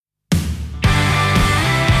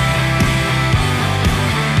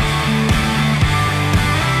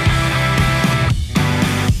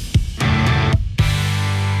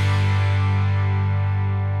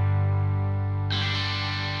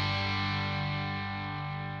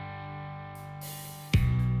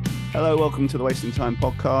Hello, welcome to the Wasting Time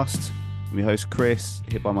podcast. I'm your host, Chris,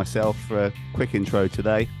 here by myself for a quick intro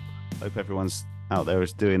today. Hope everyone's out there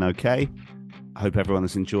is doing okay. I hope everyone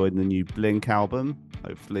has enjoyed the new Blink album.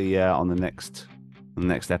 Hopefully, on the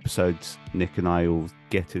next episode, Nick and I will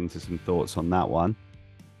get into some thoughts on that one.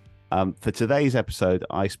 For today's episode,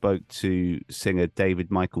 I spoke to singer David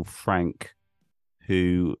Michael Frank,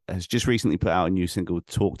 who has just recently put out a new single,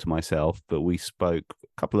 Talk to Myself, but we spoke a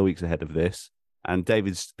couple of weeks ahead of this. And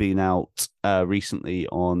David's been out recently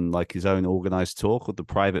on like his own organized tour called the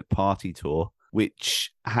Private Party Tour,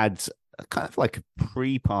 which had kind of like a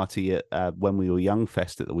pre-party at When We Were Young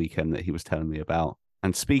Fest at the weekend that he was telling me about.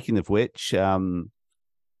 And speaking of which,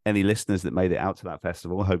 any listeners that made it out to that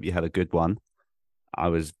festival, I hope you had a good one. I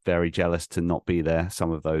was very jealous to not be there. Some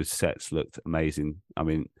of those sets looked amazing. I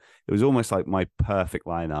mean, it was almost like my perfect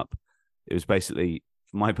lineup. It was basically,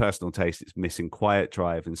 for my personal taste, it's missing Quiet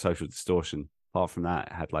Drive and Social Distortion. Apart from that,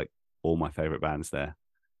 it had like all my favorite bands there.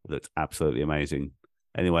 It looked absolutely amazing.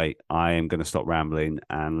 Anyway, I am going to stop rambling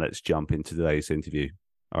and let's jump into today's interview.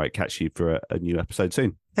 All right, catch you for a new episode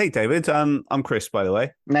soon. Hey, David. I'm Chris, by the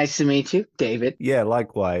way. Nice to meet you, David. Yeah,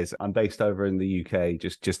 likewise. I'm based over in the UK,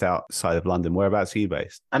 just outside of London. Whereabouts are you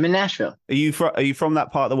based? I'm in Nashville. Are you from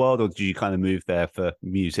that part of the world, or did you kind of move there for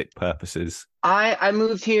music purposes? I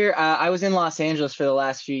moved here. I was in Los Angeles for the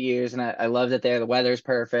last few years, and I loved it there. The weather's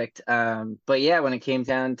perfect. But yeah, when it came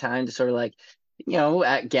down time to sort of like,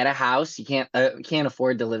 get a house, you can't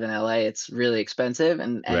afford to live in LA. It's really expensive,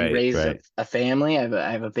 and raise a family.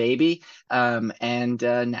 I have a baby. And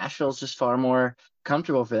Nashville's just far more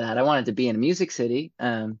comfortable for that. I wanted to be in a music city.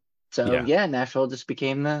 Yeah, Nashville just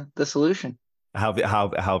became the solution. How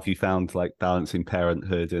have you found like balancing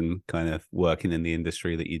parenthood and kind of working in the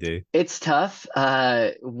industry that you do? It's tough.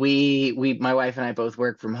 My wife and I both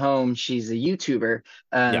work from home. She's a YouTuber,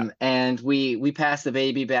 and we pass the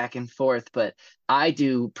baby back and forth. But I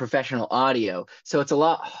do professional audio, so it's a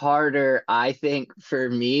lot harder, I think, for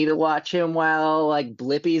me to watch him while like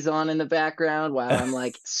Blippi's on in the background while I'm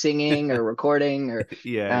like singing or recording or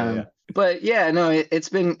yeah. But yeah, no, it's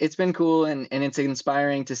been cool and it's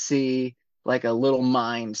inspiring to see like a little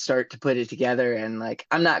mind start to put it together. And like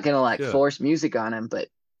I'm not gonna like force music on him, but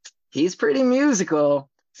he's pretty musical,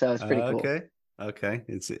 so it's pretty cool. Okay,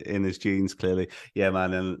 it's in his genes clearly. Yeah,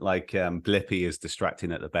 man, and like Blippi is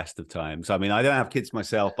distracting at the best of times. I mean, I don't have kids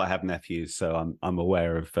myself, but I have nephews, so I'm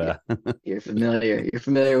aware of You're familiar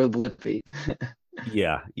with Blippi.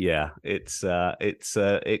 Yeah,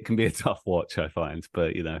 it can be a tough watch, I find,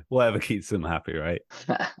 but whatever keeps them happy, right?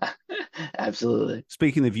 Absolutely.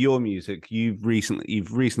 Speaking of your music, you've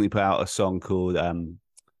recently put out a song called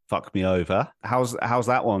 "Fuck Me Over." How's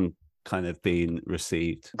that one kind of been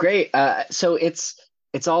received? Great. So it's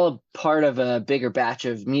all a part of a bigger batch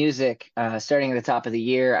of music. Starting at the top of the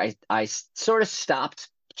year, I sort of stopped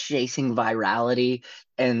chasing virality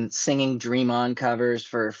and singing Dream On covers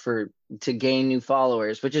for to gain new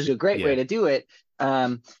followers, which is a great way to do it.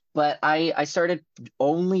 But I started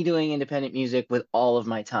only doing independent music with all of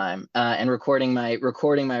my time and recording my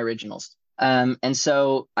originals. And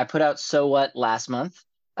so I put out So What last month.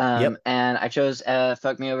 And I chose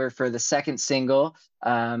Fuck Me Over for the second single.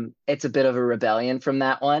 It's a bit of a rebellion from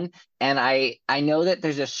that one. And I know that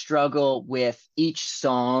there's a struggle with each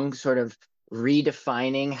song sort of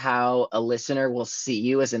redefining how a listener will see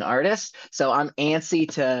you as an artist. So I'm antsy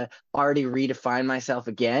to already redefine myself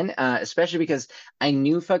again, especially because I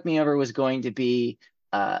knew Fuck Me Over was going to be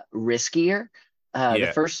riskier.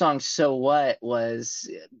 The first song, So What,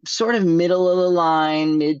 was sort of middle of the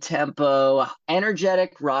line, mid-tempo,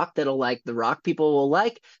 energetic rock that'll like the rock people will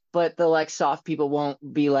like, but the like soft people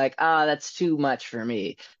won't be like, that's too much for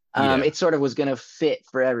me. It sort of was going to fit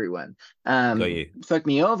for everyone. Fuck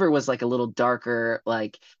Me Over was like a little darker,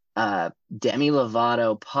 like Demi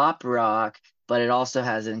Lovato pop rock, but it also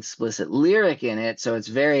has an explicit lyric in it. So it's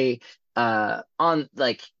very on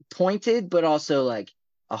like pointed, but also like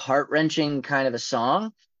a heart-wrenching kind of a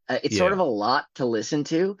song. It's sort of a lot to listen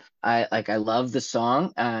to. I love the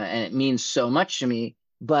song and it means so much to me,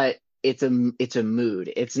 but it's a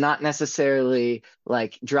mood. It's not necessarily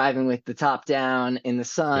like driving with the top down in the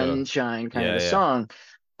sunshine kind of a song.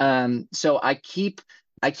 So I keep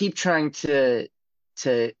trying to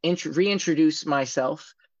reintroduce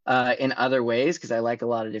myself in other ways because I like a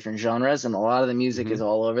lot of different genres and a lot of the music is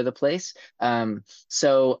all over the place.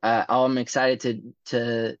 So I'm excited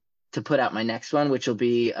to to put out my next one, which will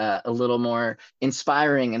be a little more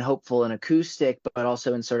inspiring and hopeful and acoustic, but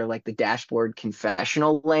also in sort of like the dashboard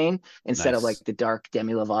confessional lane instead of like Nice. the dark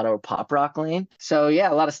Demi Lovato or pop rock lane. So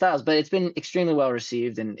yeah, a lot of styles, but it's been extremely well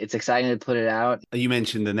received, and it's exciting to put it out. You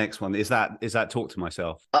mentioned the next one. Is that Talk to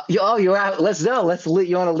Myself? You're out. Let's know.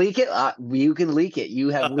 You want to leak it? You can leak it. You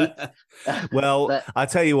have leaked. Well, But I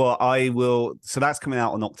tell you what, I will. So that's coming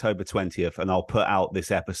out on October 20th, and I'll put out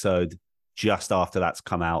this episode just after that's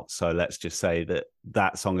come out. So let's just say that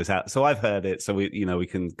that song is out. So I've heard it. So we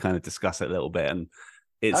can kind of discuss it a little bit, and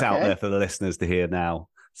it's out there okay, for the listeners to hear now.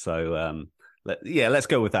 So let's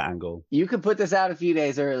go with that angle. you could put this out a few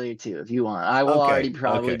days earlier too if you want. I will already Okay.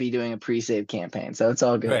 probably Okay. be doing a pre-save campaign, so it's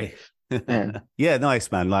all good. Great. And Yeah,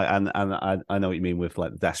 nice man. Like, and I know what you mean with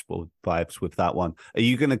like the dashboard vibes with that one. Are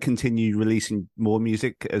you going to continue releasing more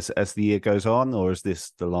music as the year goes on, or is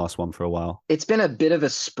this the last one for a while? it's been a bit of a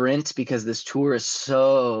sprint because this tour is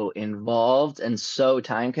so involved and so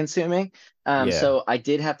time consuming. Yeah, So I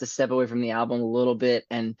did have to step away from the album a little bit,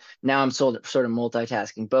 and now I'm sort of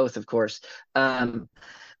multitasking both, of course. Um,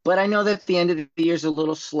 But I know that the end of the year is a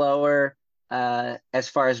little slower as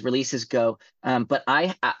far as releases go. But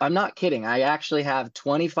I'm not kidding. I actually have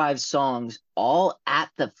 25 songs all at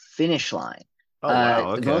the finish line. oh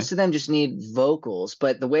wow, okay. Most of them just need vocals,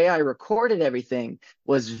 but the way I recorded everything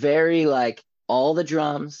was very like all the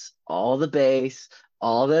drums, all the bass,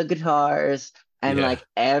 all the guitars, and Yeah, like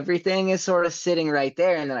everything is sort of sitting right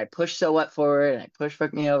there. And then I push So What forward and I push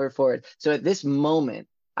Fuck Me Over forward. So at this moment,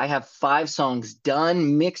 I have 5 songs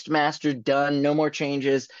done, mixed, mastered, done, no more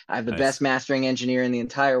changes. I have the best nice. mastering engineer in the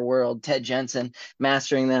entire world, Ted Jensen,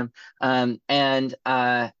 mastering them. And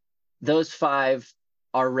those 5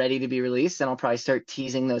 are ready to be released, and I'll probably start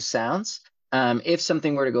teasing those sounds. If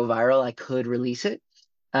something were to go viral, I could release it.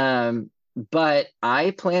 Um, but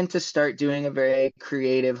I plan to start doing a very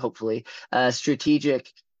creative, hopefully,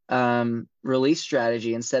 strategic release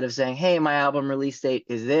strategy. Instead of saying, hey, my album release date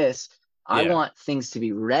is this, I Yeah, want things to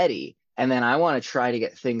be ready. And then I want to try to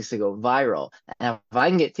get things to go viral. And if I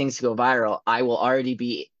can get things to go viral, I will already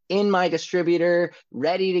be in my distributor,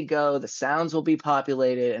 ready to go. The sounds will be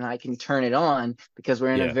populated and I can turn it on because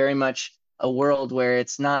we're in a yeah, very much a world where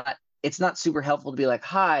it's not super helpful to be like,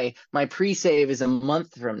 hi, my pre-save is a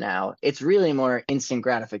month from now. It's really more instant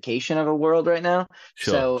gratification of a world right now.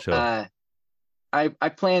 sure, So sure. I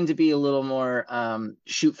plan to be a little more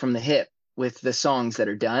shoot from the hip with the songs that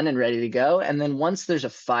are done and ready to go. And then once there's a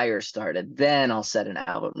fire started, then I'll set an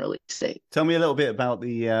album release date. Tell me a little bit about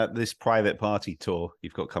the this private party tour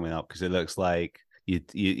you've got coming up, because it looks like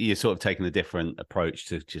you're sort of taking a different approach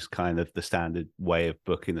to just kind of the standard way of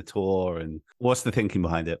booking a tour. And what's the thinking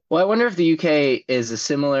behind it? Well, I wonder if the UK is a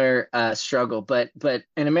similar struggle, but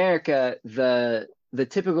in America, the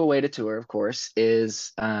typical way to tour, of course,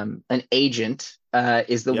 is an agent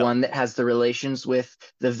is the Yep, one that has the relations with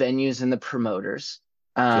the venues and the promoters,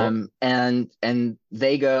 sure. and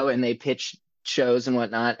they go and they pitch shows and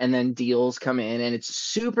whatnot, and then deals come in, and it's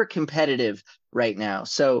super competitive right now.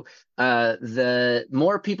 So the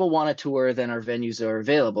more people want to tour than our venues are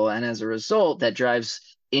available, and as a result, that drives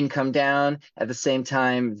income down. At the same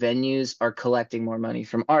time, venues are collecting more money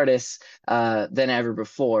from artists than ever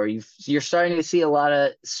before. You're starting to see a lot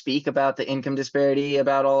of speak about the income disparity,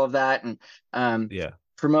 about all of that, and um, Yeah,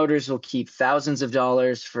 promoters will keep thousands of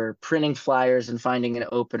dollars for printing flyers and finding an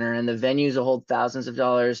opener, and the venues will hold thousands of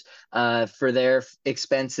dollars for their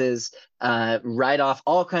expenses, write off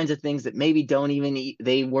all kinds of things that maybe don't even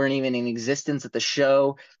they weren't even in existence at the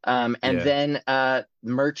show. And yeah, then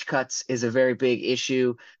merch cuts is a very big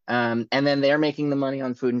issue, and then they're making the money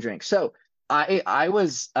on food and drink. So I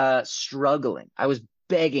was struggling. I was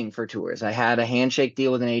begging for tours. I had a handshake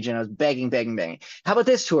deal with an agent. I was begging, begging, begging. How about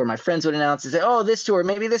this tour? My friends would announce and say, "Oh, this tour,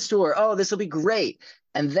 maybe this tour. Oh, this will be great."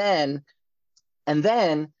 And then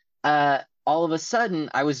all of a sudden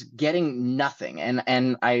I was getting nothing.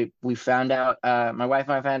 And I we found out my wife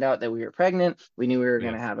and I found out that we were pregnant. We knew we were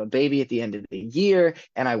going yeah, to have a baby at the end of the year,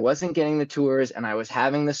 and I wasn't getting the tours, and I was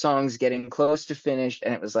having the songs getting close to finished,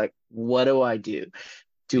 and it was like, what do I do?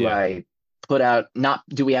 Do yeah. I put out not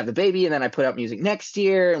do we have the baby and then I put out music next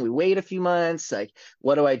year and we wait a few months? Like,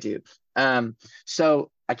 what do I do? So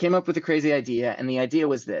I came up with a crazy idea, and the idea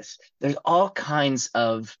was this: there's all kinds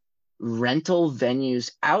of rental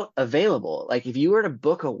venues out available. Like if you were to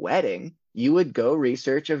book a wedding, you would go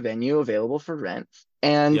research a venue available for rent,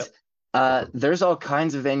 and Yep. There's all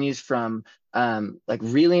kinds of venues from like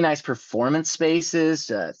really nice performance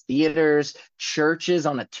spaces, theaters, churches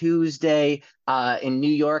on a Tuesday. In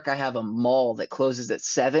New York, I have a mall that closes at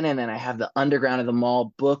 7, and then I have the underground of the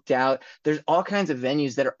mall booked out. There's all kinds of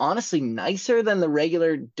venues that are honestly nicer than the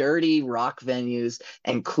regular dirty rock venues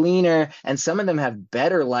and cleaner, and some of them have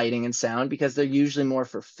better lighting and sound because they're usually more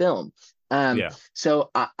for film. Um, Yeah.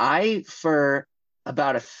 so I for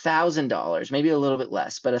about $1,000, maybe a little bit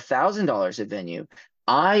less, but $1,000 a venue,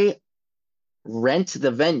 I rent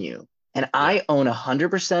the venue and Yeah. I own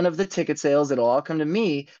 100% of the ticket sales. It'll all come to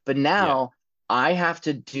me, but Yeah. now I have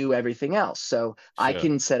to do everything else. So I Sure.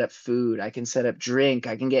 can set up food, I can set up drink,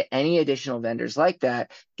 I can get any additional vendors like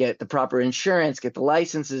that, get the proper insurance, get the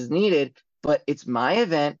licenses needed, but it's my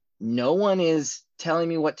event. No one is telling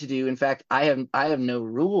me what to do. In fact, I have no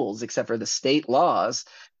rules except for the state laws.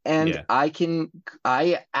 And Yeah.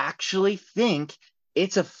 I actually think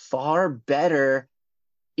it's a far better,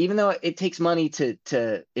 even though it takes money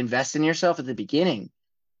to invest in yourself at the beginning,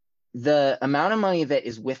 the amount of money that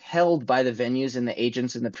is withheld by the venues and the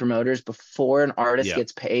agents and the promoters before an artist Yeah.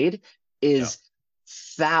 gets paid Yeah. is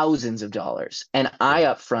thousands of dollars. And I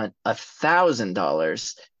Yeah. upfront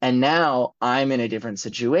 $1,000, and now I'm in a different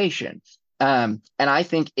situation. And I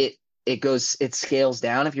think it scales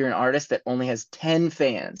down. If you're an artist that only has 10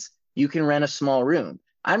 fans, you can rent a small room.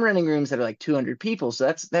 I'm renting rooms that are like 200 people, so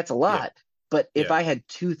that's a Yeah. lot. But if Yeah. I had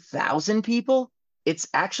 2,000 people, it's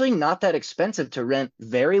actually not that expensive to rent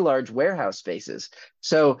very large warehouse spaces.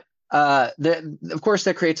 So of course,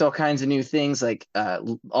 that creates all kinds of new things, like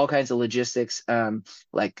all kinds of logistics,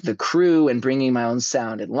 like the crew and bringing my own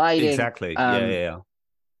sound and lighting. Exactly. Yeah. Um, Yeah.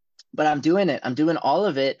 but I'm doing it. I'm doing all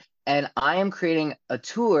of it. And I am creating a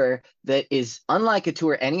tour that is unlike a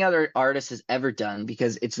tour any other artist has ever done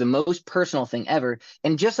because it's the most personal thing ever.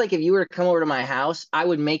 And just like if you were to come over to my house, I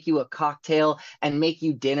would make you a cocktail and make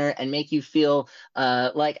you dinner and make you feel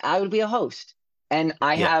like I would be a host. And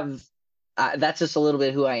I Yeah. have that's just a little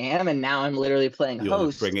bit who I am. And now I'm literally playing You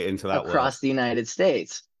want to bring host it into that world. across the United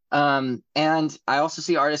States. And I also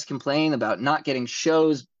see artists complain about not getting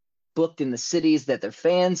shows booked in the cities that their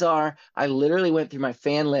fans are. I literally went through my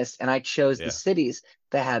fan list and I chose the Yeah. cities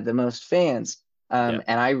that had the most fans. Yeah.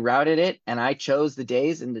 And I routed it and I chose the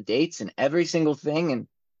days and the dates and every single thing. And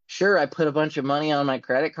sure, I put a bunch of money on my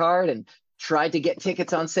credit card and tried to get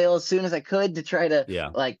tickets on sale as soon as I could to try to Yeah.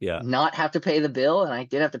 like Yeah. not have to pay the bill. And I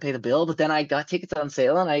did have to pay the bill, but then I got tickets on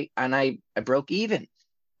sale and I broke even,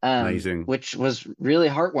 Amazing. which was really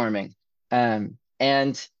heartwarming.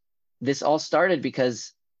 And this all started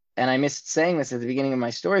because, and I missed saying this at the beginning of my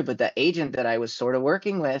story, but the agent that I was sort of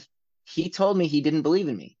working with, he told me he didn't believe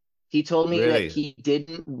in me. He told me that Really? he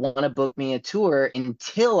didn't want to book me a tour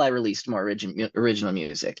until I released more original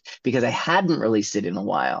music because I hadn't released it in a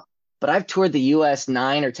while. But I've toured the US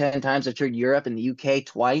 9 or 10 times. I've toured Europe and the UK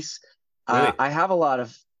twice. Really? I have a lot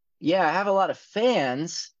of, yeah, I have a lot of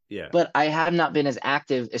fans, Yeah. but I have not been as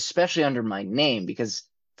active, especially under my name, because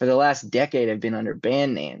for the last decade I've been under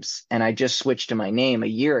band names, and I just switched to my name a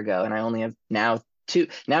year ago, and I only have now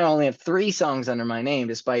I only have 3 songs under my name,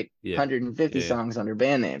 despite Yeah. 150 Yeah. songs under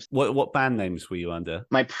band names. What band names were you under?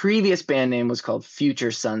 My previous band name was called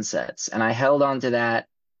Future Sunsets, and I held on to that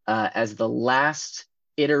as the last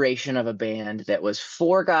iteration of a band that was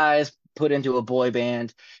 4 guys put into a boy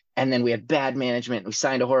band. And then we had bad management. We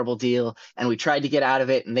signed a horrible deal, and we tried to get out of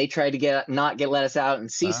it, and they tried to let us out,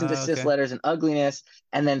 and cease and desist Okay. letters and ugliness.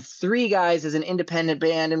 And then 3 guys as an independent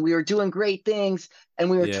band, and we were doing great things, and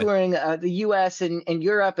we were Yeah. touring the U.S. and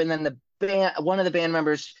Europe. And then one of the band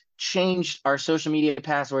members changed our social media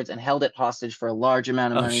passwords and held it hostage for a large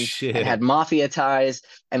amount of Oh money and had shit. mafia ties,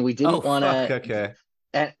 and we Oh didn't want fuck. to, Okay.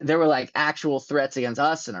 and there were like actual threats against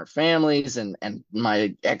us and our families and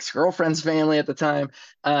my ex-girlfriend's family at the time.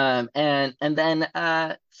 And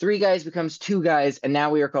then 3 guys becomes 2 guys, and now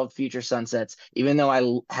we are called Future Sunsets, even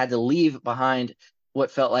though had to leave behind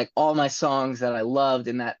what felt like all my songs that I loved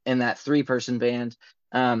in that 3-person band.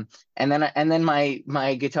 And then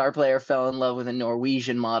my guitar player fell in love with a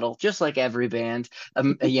Norwegian model, just like every band.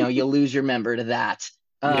 You lose your member to that.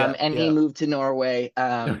 Yeah. And he Yeah. moved to Norway.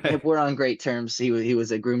 We're on great terms. He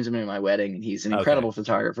was a groomsman at my wedding, and he's an Okay. incredible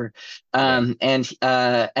photographer. Yeah.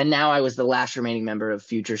 And now I was the last remaining member of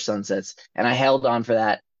Future Sunsets, and I held on for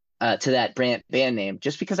that to that band name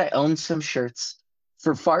just because I owned some shirts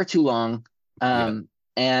for far too long. Yeah.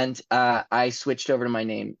 And I switched over to my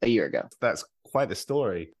name a year ago. That's quite the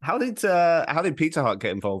story. How did Pizza Hut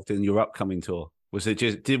get involved in your upcoming tour? Was it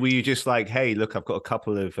were you just like, hey, look, I've got a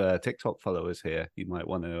couple of TikTok followers here. You might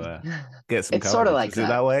want to get some It's sort of coverage. like Is it that.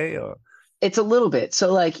 that way or? It's a little bit.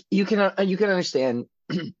 So like you can understand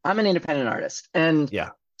I'm an independent artist, and Yeah.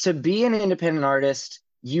 to be an independent artist,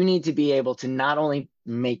 you need to be able to not only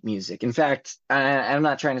make music. In fact, I'm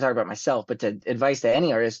not trying to talk about myself, but to advice to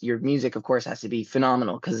any artist, your music, of course, has to be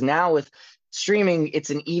phenomenal. Because now with streaming, it's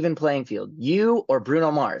an even playing field. You or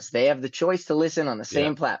Bruno Mars, they have the choice to listen on the Yeah.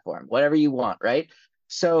 same platform, whatever you want, right? Yeah.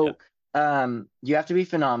 So you have to be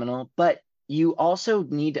phenomenal, but you also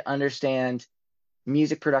need to understand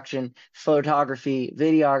music production, photography,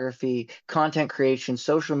 videography, content creation,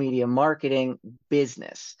 social media, marketing,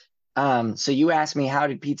 business. So you asked me, how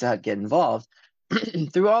did Pizza Hut get involved?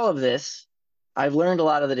 Through all of this, I've learned a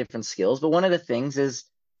lot of the different skills, but one of the things is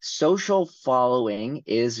social following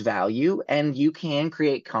is value, and you can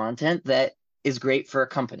create content that is great for a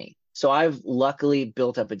company. So I've luckily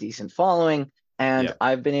built up a decent following, and Yeah.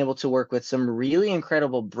 I've been able to work with some really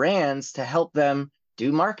incredible brands to help them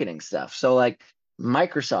do marketing stuff. So like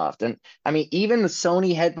Microsoft. And I mean, even the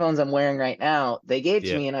Sony headphones I'm wearing right now, they gave to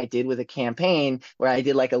Yeah. me and I did with a campaign where I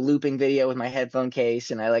did like a looping video with my headphone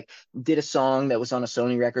case and I like did a song that was on a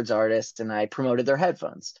Sony Records artist and I promoted their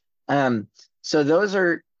headphones. Um, so those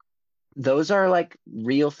are like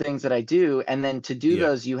real things that I do. And then to do Yeah.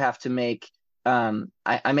 those, you have to make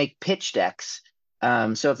I make pitch decks.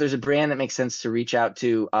 So if there's a brand that makes sense to reach out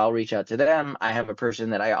to, I'll reach out to them. I have a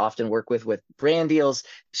person that I often work with brand deals.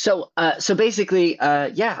 So basically,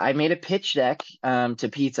 yeah, I made a pitch deck to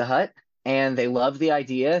Pizza Hut, and they loved the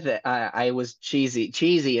idea that I was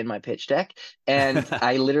cheesy in my pitch deck, and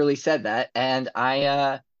I literally said that, and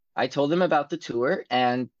I told them about the tour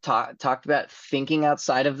and talked about thinking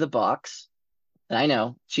outside of the box. I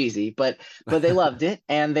know, cheesy, but they loved it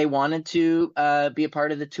and they wanted to be a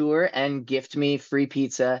part of the tour and gift me free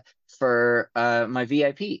pizza for my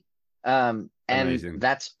VIP. And Amazing.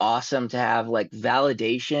 that's awesome to have like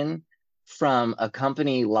validation from a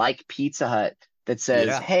company like Pizza Hut that says,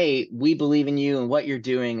 Yeah. "Hey, we believe in you and what you're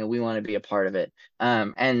doing, and we want to be a part of it."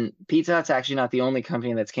 And Pizza Hut's actually not the only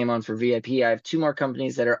company that's came on for VIP. I have two more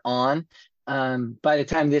companies that are on. By the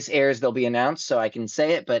time this airs, they'll be announced, so I can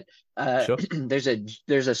say it. But Sure. there's a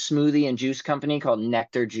smoothie and juice company called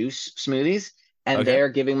Nectar Juice Smoothies, and Okay. they're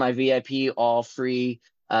giving my VIP all free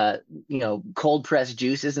cold pressed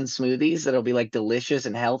juices and smoothies that'll be like delicious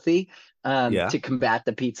and healthy Yeah. to combat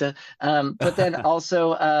the pizza. But then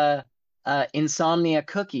also Insomnia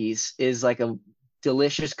Cookies is like a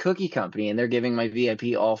delicious cookie company, and they're giving my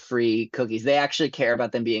VIP all free cookies. They actually care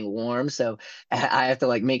about them being warm, so I have to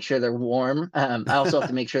like make sure they're warm. I also have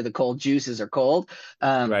to make sure the cold juices are cold.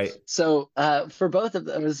 Right. So for both of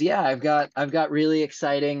those, yeah, I've got really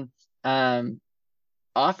exciting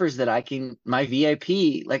offers that I can my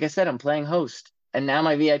VIP, like I said, I'm playing host, and now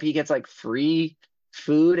my VIP gets like free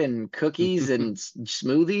food and cookies and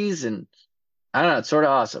smoothies, and I don't know, it's sort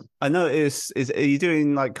of awesome. I notice is are you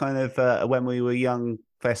doing like kind of when we were young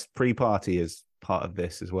fest pre-party as part of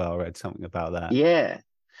this as well? I read something about that. Yeah.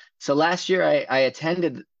 So last year I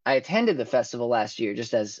attended the festival last year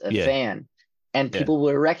just as a Yeah. fan, and Yeah. people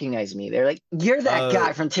would recognize me. They're like, "You're that guy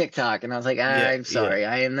Oh, from TikTok," and I was like, yeah, "I'm yeah. sorry,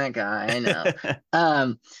 I am that guy. I know."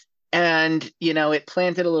 Um, and it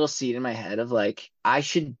planted a little seed in my head of like I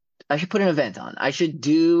should put an event on. I should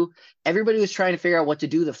do. Everybody was trying to figure out what to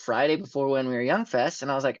do the Friday before When We Were Young Fest,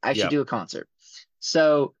 and I was like, I should Yeah. do a concert.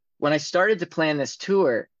 So when I started to plan this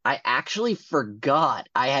tour, I actually forgot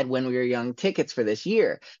I had When We Were Young tickets for this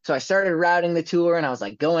year. So I started routing the tour, and I was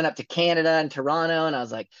like going up to Canada and Toronto, and I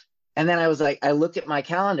was like, and then I was like, I looked at my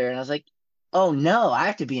calendar and I was like, oh no, I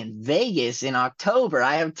have to be in Vegas in October.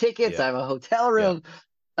 I have tickets, Yeah. I have a hotel Yeah.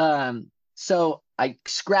 room. So I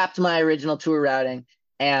scrapped my original tour routing,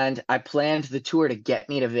 and I planned the tour to get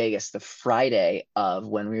me to Vegas the Friday of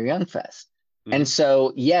When We Were Young Fest. And Hmm.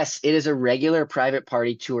 so, yes, it is a regular private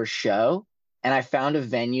party tour show. And I found a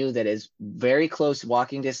venue that is very close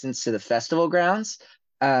walking distance to the festival grounds,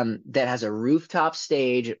 that has a rooftop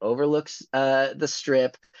stage. It overlooks the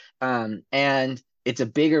strip. And it's a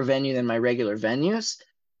bigger venue than my regular venues.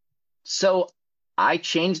 So I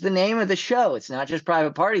changed the name of the show. It's not just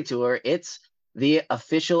Private Party Tour, it's the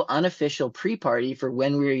official, unofficial pre party for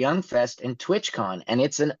When We Were Young Fest and TwitchCon. And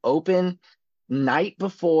it's an open night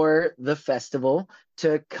before the festival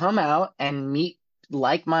to come out and meet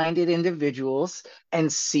like-minded individuals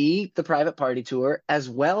and see the Private Party Tour, as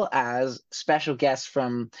well as special guests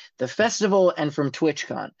from the festival and from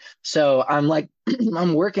TwitchCon. So I'm like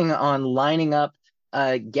I'm working on lining up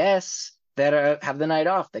guests that have the night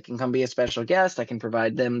off that can come be a special guest. I can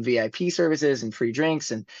provide them VIP services and free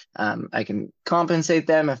drinks, and I can compensate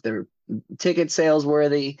them if they're ticket sales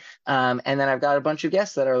worthy. And then I've got a bunch of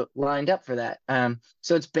guests that are lined up for that.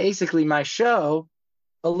 So it's basically my show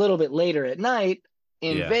a little bit later at night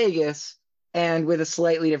in Yeah. Vegas, and with a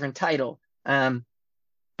slightly different title. But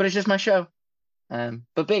it's just my show,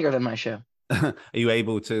 but bigger than my show. Are you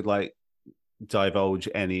able to like divulge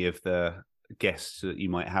any of the guests that you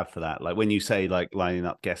might have for that? Like when you say like lining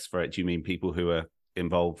up guests for it, do you mean people who are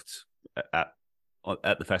involved at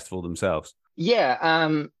at the festival themselves? Yeah,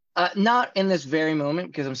 not in this very moment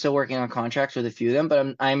because I'm still working on contracts with a few of them,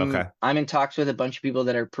 but Okay, I'm in talks with a bunch of people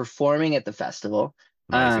that are performing at the festival.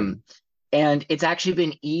 amazing. Um, and it's actually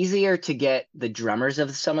been easier to get the drummers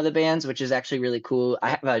of some of the bands, which is actually really cool. I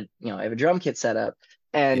have a drum kit set up,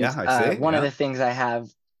 and Yeah, I see. one of Yeah. the things I have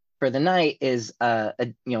for the night is a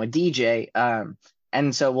DJ.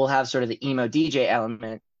 And so we'll have sort of the emo DJ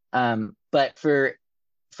element. But for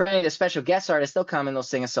any of the special guest artists, they'll come and they'll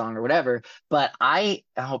sing a song or whatever. But I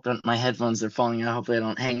hope my headphones are falling out. Hopefully, I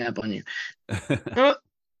don't hang up on you.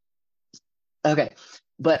 Okay, I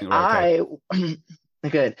but think we're okay.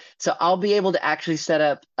 good. So I'll be able to actually set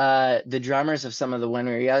up the drummers of some of the When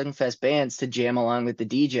We Were Young Fest bands to jam along with the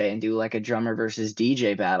DJ and do like a drummer versus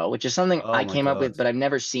DJ battle, which is something Oh I my came up God. with, but I've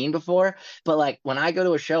never seen before. But like when I go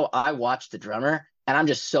to a show, I watch the drummer, and I'm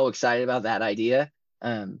just so excited about that idea.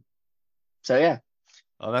 Um, so yeah.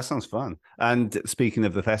 Oh, that sounds fun. And speaking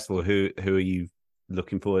of the festival, who are you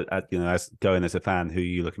looking forward at, as going as a fan, who are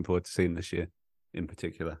you looking forward to seeing this year in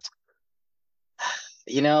particular?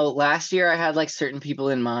 Last year I had like certain people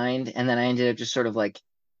in mind, and then I ended up just sort of like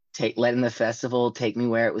letting the festival take me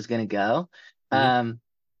where it was going to go. Mhm. Um,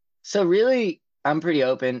 so really, I'm pretty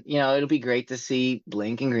open. It'll be great to see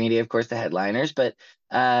Blink and Green Day, of course, the headliners, but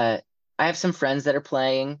I have some friends that are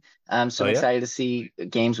playing. So Oh I'm yeah. excited to see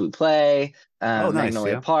games we play, Oh nice.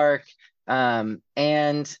 Magnolia Yeah. Park, and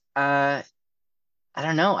I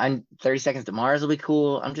don't know. I'm 30 Seconds to Mars will be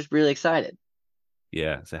cool. I'm just really excited.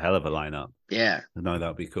 Yeah. It's a hell of a lineup. Yeah. No, that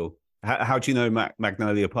would be cool. How do you know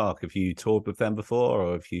Magnolia Park? Have you toured with them before,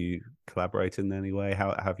 or have you collaborated in any way?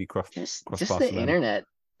 How have you crossed Just paths the with them? internet.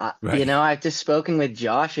 Right. I've just spoken with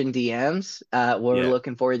Josh in DMs. We're Yeah.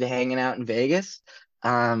 looking forward to hanging out in Vegas.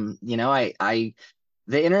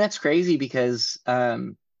 The internet's crazy because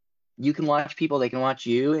you can watch people, they can watch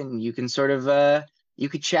you, and you can sort of you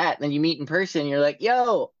could chat, and then you meet in person. You're like,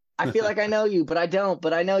 yo, I feel like I know you, but I don't,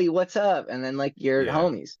 but I know you. What's up? And then like you're Yeah.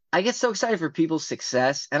 homies. I get so excited for people's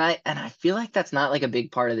success, and I feel like that's not like a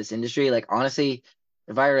big part of this industry. Like honestly,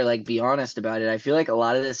 if I were to like be honest about it, I feel like a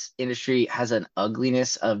lot of this industry has an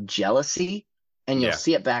ugliness of jealousy, and you'll Yeah.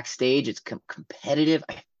 see it backstage. It's competitive.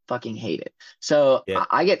 I fucking hate it. So Yeah.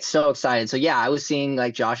 I get so excited. So yeah, I was seeing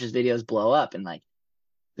like Josh's videos blow up, and like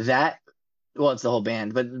that, well, it's the whole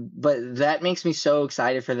band, but that makes me so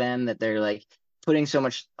excited for them that they're like putting so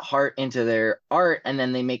much heart into their art, and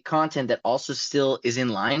then they make content that also still is in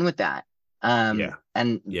line with that. Yeah.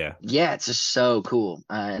 And Yeah. yeah, it's just so cool.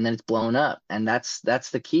 And then it's blown up, and that's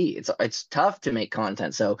the key. It's tough to make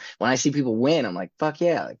content. So when I see people win, I'm like, fuck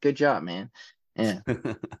yeah, like, good job, man. Yeah.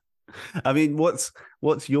 I mean, what's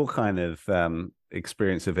your kind of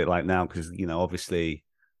experience of it like now? Because obviously,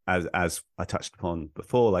 as I touched upon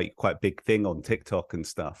before, like quite big thing on TikTok and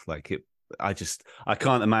stuff. Like it, I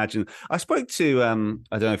can't imagine. I spoke to I don't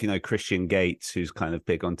know if you know Christian Gates, who's kind of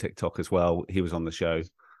big on TikTok as well. He was on the show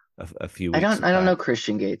a few weeks I don't know back.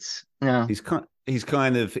 Christian Gates. No. He's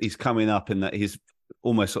coming up in that he's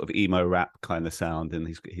almost sort of emo rap kind of sound, and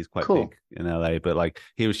he's quite Cool. big in LA. But like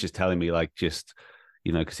he was just telling me like just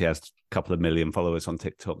because he has a couple of million followers on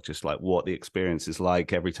TikTok, just like what the experience is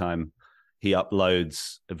like every time he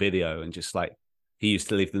uploads a video, and just like he used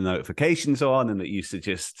to leave the notifications on, and it used to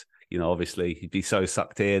just obviously he'd be so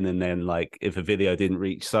sucked in, and then like if a video didn't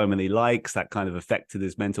reach so many likes, that kind of affected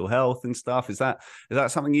his mental health and stuff. Is that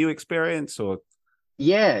something you experience or?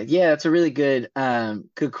 Yeah, that's a really good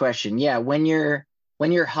question. Yeah, when you're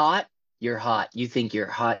hot, you're hot. You think you're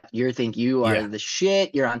hot. You think you are Yeah. the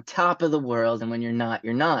shit. You're on top of the world, and when you're not,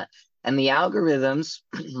 you're not. And the algorithms,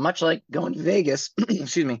 much like going to Vegas,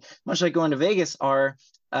 excuse me, much like going to Vegas, are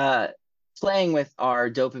uh playing with our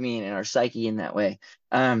dopamine and our psyche in that way.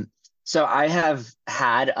 Um, so I have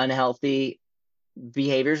had unhealthy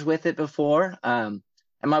behaviors with it before. And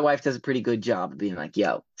my wife does a pretty good job of being like,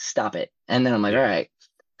 yo, stop it. And then I'm like, all Yeah. right.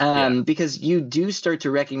 Yeah. Because you do start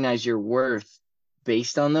to recognize your worth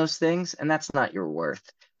based on those things, and that's not your worth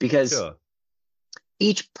because Sure.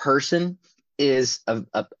 each person is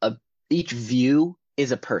each view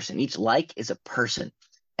is a person, each like is a person.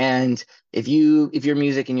 And if your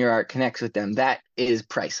music and your art connects with them, that is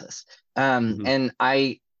priceless. Hmm. And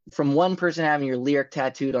I from one person having your lyric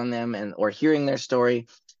tattooed on them and or hearing their story.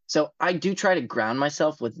 So I do try to ground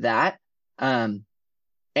myself with that. And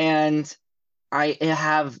I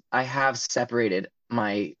have separated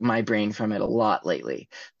my brain from it a lot lately.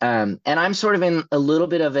 And I'm sort of in a little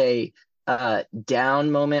bit of a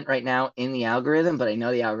down moment right now in the algorithm, but I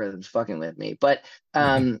know the algorithm's fucking with me. But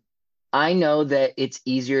I know that it's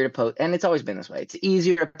easier to post, and it's always been this way. It's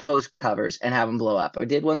easier to post covers and have them blow up. I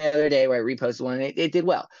did one the other day where I reposted one and it did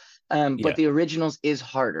well. But Yeah. the originals is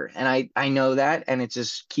harder, and I know that, and it's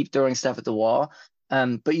just keep throwing stuff at the wall.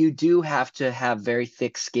 But you do have to have very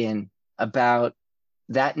thick skin about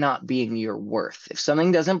that not being your worth. If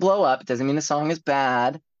something doesn't blow up, it doesn't mean the song is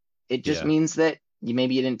bad. It just Yeah. means that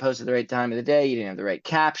maybe you didn't post at the right time of the day, you didn't have the right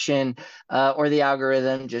caption, or the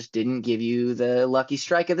algorithm just didn't give you the lucky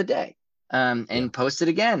strike of the day. Yeah. And post it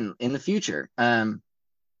again in the future.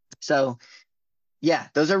 So yeah,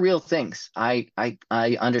 those are real things. I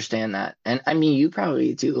understand that, and I mean you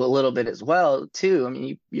probably do a little bit as well too. I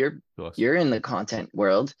mean Of course. you're in the content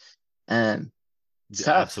world. It's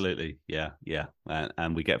tough. Absolutely. Yeah. Yeah.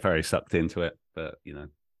 And we get very sucked into it, but it's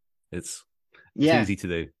it's Yeah, easy to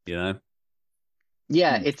do.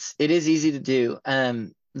 yeah, Hmm. it is easy to do.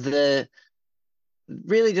 The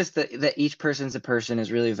really just that each person's a person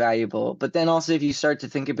is really valuable. But then also, if you start to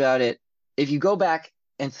think about it, if you go back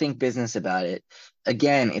and think business about it,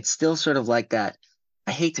 again, it's still sort of like that.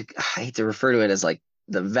 I hate to refer to it as like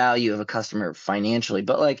the value of a customer financially,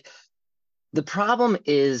 but like the problem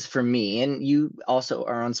is for me, and you also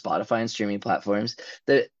are on Spotify and streaming platforms,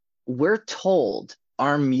 that we're told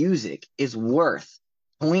our music is worth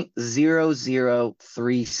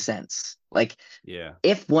 0.003 cents. Like Yeah.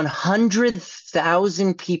 if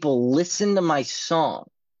 100,000 people listen to my song,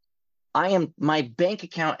 my bank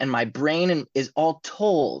account and my brain is all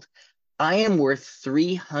told I am worth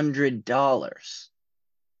 $300.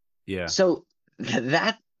 Yeah. So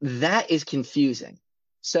that is confusing.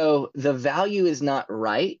 So the value is not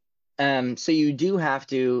right. So you do have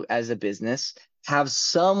to, as a business, have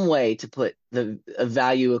some way to put the a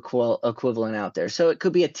value equivalent out there. So it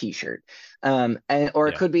could be a T-shirt, and or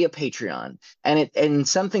it Yeah. could be a Patreon, and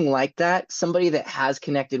something like that. Somebody that has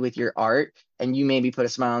connected with your art, and you maybe put a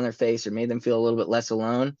smile on their face or made them feel a little bit less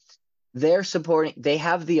alone. They're supporting. They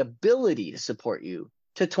have the ability to support you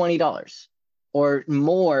to $20 or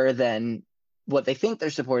more than what they think they're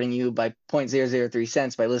supporting you by 0.003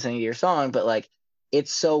 cents by listening to your song, but like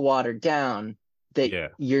it's so watered down that Yeah.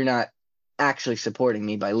 you're not actually supporting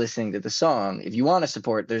me by listening to the song. If you want to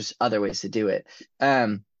support, there's other ways to do it.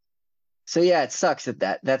 Um, so yeah, it sucks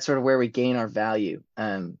that's sort of where we gain our value.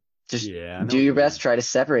 Just Yeah. I know do what your you best, mean. try to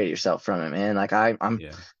separate yourself from it, man. Like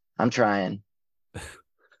Yeah. I'm trying.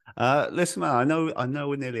 Listen, man, I know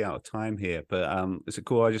we're nearly out of time here, but is it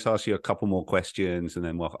cool? I just ask you a couple more questions, and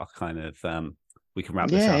then I'll kind of we can wrap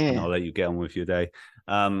this Yeah, up, yeah, and yeah. I'll let you get on with your day.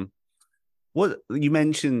 Um, what you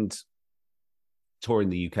mentioned touring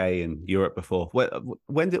the UK and Europe before.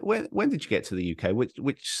 When did you get to the UK?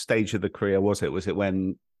 Which stage of the career was it? Was it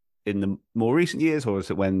when in the more recent years, or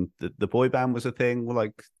was it when the boy band was a thing? Well,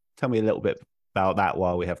 like, tell me a little bit about that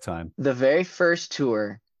while we have time. The very first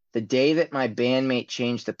tour, the day that my bandmate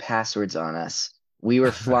changed the passwords on us, we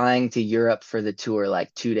were flying to Europe for the tour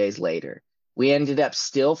like 2 days later. We ended up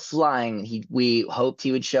still flying. We hoped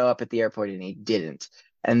he would show up at the airport and he didn't.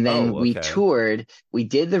 And then Oh, we okay. toured. We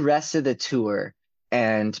did the rest of the tour,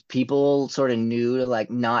 and people sort of knew to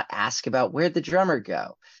like not ask about where'd the drummer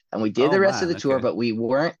go. And we did Oh the rest of man, the tour, okay. but we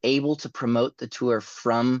weren't able to promote the tour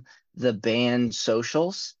from the band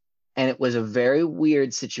socials, and it was a very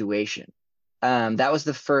weird situation. That was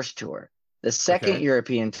the first tour. The second Okay.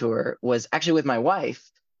 European tour was actually with my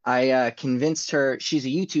wife. I convinced her. She's a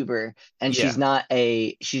YouTuber and Yeah. she's not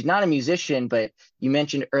a musician, but you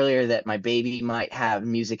mentioned earlier that my baby might have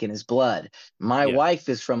music in his blood. My Yeah. wife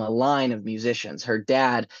is from a line of musicians. Her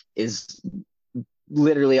dad is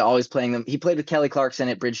literally always playing them. He played with Kelly Clarkson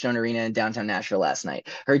at Bridgestone Arena in downtown Nashville last night.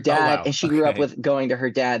 Her Oh dad, wow. and she grew up Okay. with going to her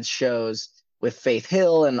dad's shows with Faith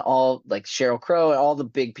Hill and all like Sheryl Crow and all the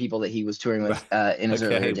big people that he was touring with Right. in his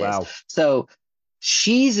earlier Okay. days. Wow. So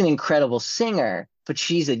she's an incredible singer, but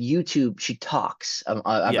she's a YouTube. She talks Yeah.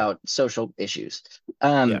 about social issues.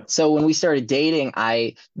 Yeah. So when we started dating,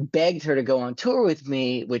 I begged her to go on tour with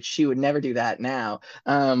me, which she would never do that now.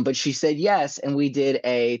 But she said yes, and we did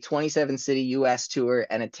a 27 city US tour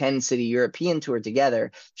and a 10 city European tour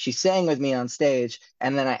together. She sang with me on stage,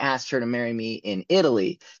 and then I asked her to marry me in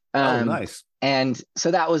Italy. Oh, Um, nice. and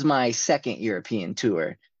so that was my second European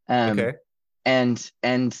tour. Um, Okay. and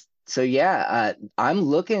so yeah, I'm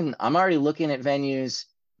already looking at venues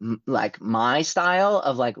like my style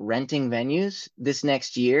of like renting venues this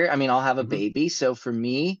next year. I mean, I'll have a Hmm. baby, so for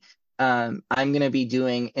me, I'm gonna be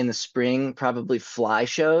doing in the spring probably fly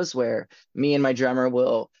shows where me and my drummer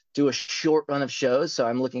will do a short run of shows. So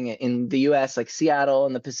I'm looking at in the US, like Seattle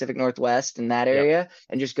and the Pacific Northwest and that Yep. area,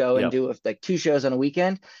 and just go and Yep. do like 2 shows on a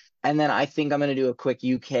weekend. And then I think I'm going to do a quick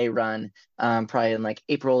UK run, probably in like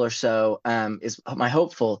April or so, is my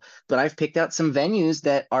hopeful. But I've picked out some venues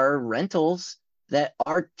that are rentals that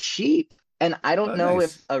are cheap. And I don't Oh, know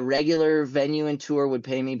if nice. a regular venue and tour would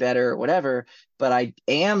pay me better or whatever, but I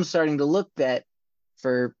am starting to look that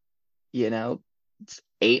for, you know,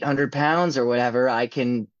 800 pounds or whatever, I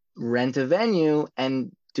can rent a venue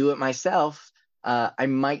and do it myself. I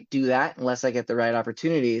might do that unless I get the right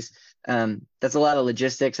opportunities. That's a lot of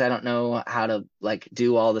logistics. I don't know how to like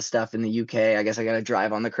do all the stuff in the UK. I guess I got to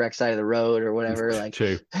drive on the correct side of the road or whatever. Like,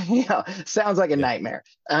 True. sounds like a Yeah. nightmare.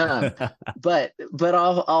 But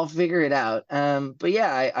I'll figure it out. But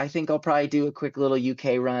yeah, I think I'll probably do a quick little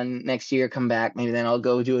UK run next year, come back. Maybe then I'll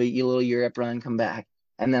go do a little Europe run, come back,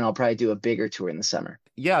 and then I'll probably do a bigger tour in the summer.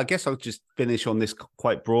 Yeah, I guess I'll just finish on this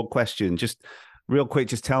quite broad question. Just real quick,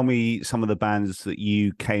 just tell me some of the bands that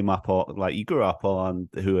you came up on, like you grew up on,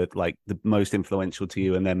 who are like the most influential to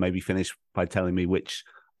you, and then maybe finish by telling me which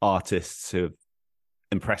artists who are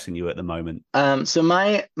impressing you at the moment. So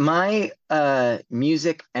my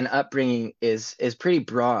music and upbringing is pretty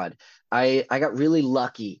broad. I got really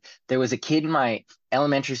lucky. There was a kid in my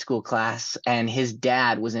elementary school class, and his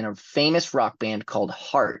dad was in a famous rock band called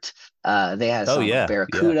Heart. They had a Oh song like yeah, yeah,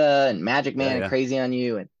 Barracuda and Magic yeah, Man and yeah. Crazy on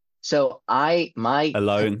You. And so I my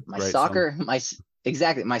Alone, my great song. soccer my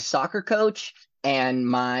exactly my soccer coach and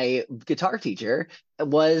my guitar teacher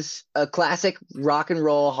was a classic rock and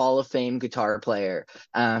roll Hall of Fame guitar player.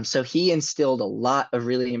 So he instilled a lot of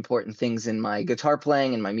really important things in my guitar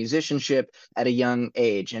playing and my musicianship at a young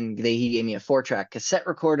age. And he gave me a 4-track cassette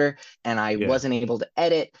recorder, and I Yeah, wasn't able to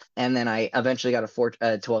edit. And then I eventually got a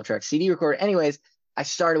 12-track CD recorder. Anyways, I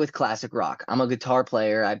started with classic rock. I'm a guitar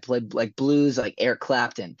player. I played like blues, like Eric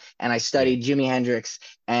Clapton, and I yeah, studied Jimi Hendrix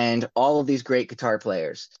and all of these great guitar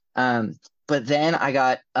players. But then I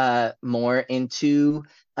got more into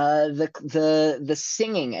the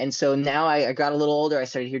singing, and so now I got a little older. I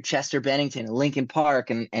started to hear Chester Bennington and Linkin Park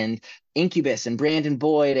and Incubus and Brandon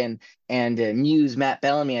Boyd and Muse, Matt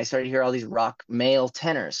Bellamy. I started to hear all these rock male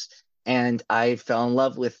tenors, and I fell in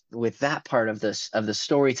love with that part of this of the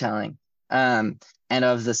storytelling, and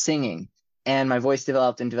of the singing. And my voice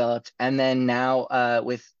developed and developed, and then now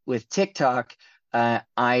with TikTok,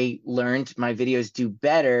 I learned my videos do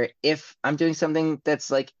better if I'm doing something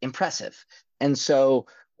that's like impressive. And so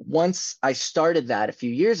once I started that a few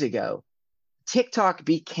years ago, TikTok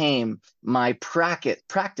became my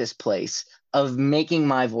practice place of making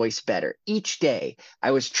my voice better. Each day,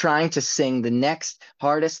 I was trying to sing the next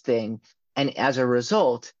hardest thing. And as a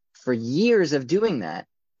result, for years of doing that,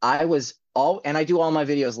 and I do all my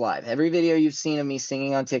videos live. Every video you've seen of me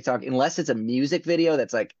singing on TikTok, unless it's a music video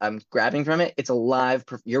that's like I'm grabbing from it, it's a live,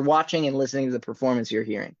 you're watching and listening to the performance you're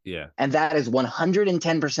hearing. yeah. And that is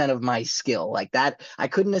 110% of my skill. Like that, I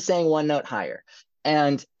couldn't have sang one note higher.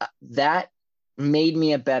 And that made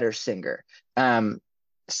me a better singer.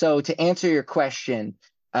 So to answer your question,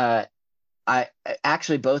 uh, I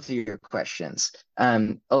actually both of your questions.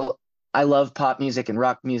 I love pop music and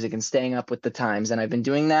rock music and staying up with the times, and I've been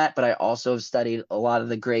doing that. But I also have studied a lot of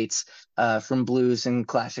the greats from blues and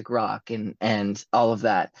classic rock and all of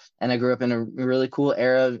that. And I grew up in a really cool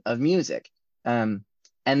era of music. And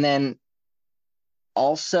then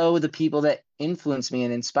also the people that influence me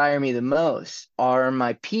and inspire me the most are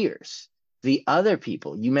my peers. The other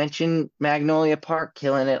people, you mentioned Magnolia Park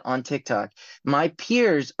killing it on TikTok. My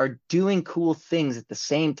peers are doing cool things at the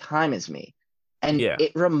same time as me. And Yeah.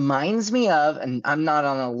 it reminds me of, and I'm not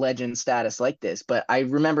on a legend status like this, but I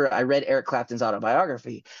remember I read Eric Clapton's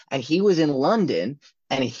autobiography, and he was in London,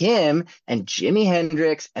 and him and Jimi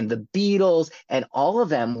Hendrix and the Beatles and all of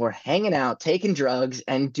them were hanging out, taking drugs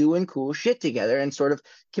and doing cool shit together and sort of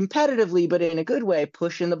competitively, but in a good way,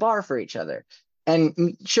 pushing the bar for each other.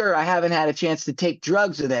 And sure, I haven't had a chance to take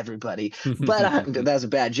drugs with everybody, but that's a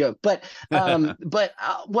bad joke. But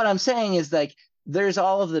what I'm saying is like there's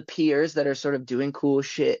all of the peers that are sort of doing cool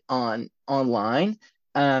shit on online.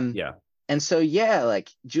 Um, Yeah. and so yeah, like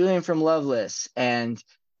Julian from Loveless and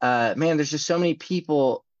man, there's just so many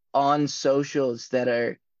people on socials that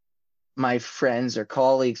are my friends or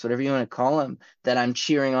colleagues, whatever you want to call them, that I'm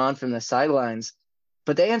cheering on from the sidelines.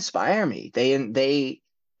 But they inspire me. They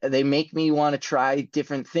make me want to try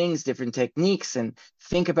different things, different techniques, and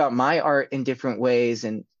think about my art in different ways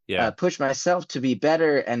and Yeah. push myself to be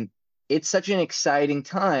better. And it's such an exciting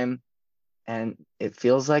time. And it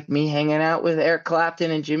feels like me hanging out with Eric Clapton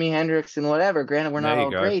and Jimi Hendrix and whatever. Granted, we're There not you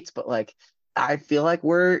all go. greats, but like I feel like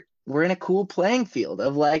we're we're in a cool playing field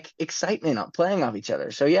of like excitement on playing off each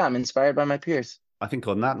other. So yeah, I'm inspired by my peers. I think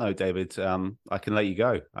on that note, David, I can let you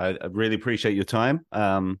go. I really appreciate your time,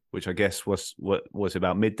 which I guess what was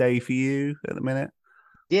about midday for you at the minute,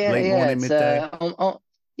 Yeah, late yeah, morning, it's midday.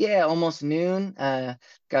 yeah, almost noon.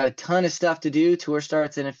 Got a ton of stuff to do. Tour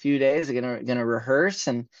starts in a few days. I'm gonna rehearse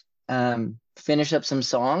and finish up some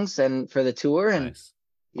songs and for the tour. And Nice.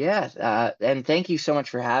 yeah, and thank you so much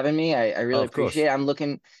for having me. I Oh, really of appreciate course. it. I'm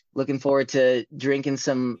looking forward to drinking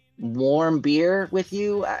some warm beer with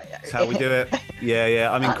you. That's how we do it. Yeah,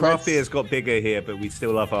 yeah. I mean, craft Let's beer's got bigger here, but we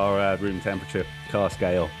still love our room temperature cask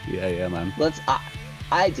ale. Yeah, yeah, man. let's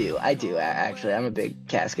I do actually. I'm a big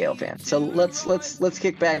Cask Ale fan. So let's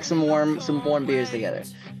kick back some warm beers together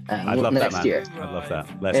I'd love that, next man. year. I'd love that.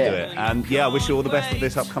 Let's do Yeah. it. And yeah, I wish you all the best with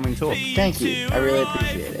this upcoming tour. Thank you. I really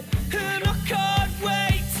appreciate it. And I can't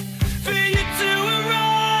wait for you to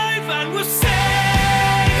arrive, and we'll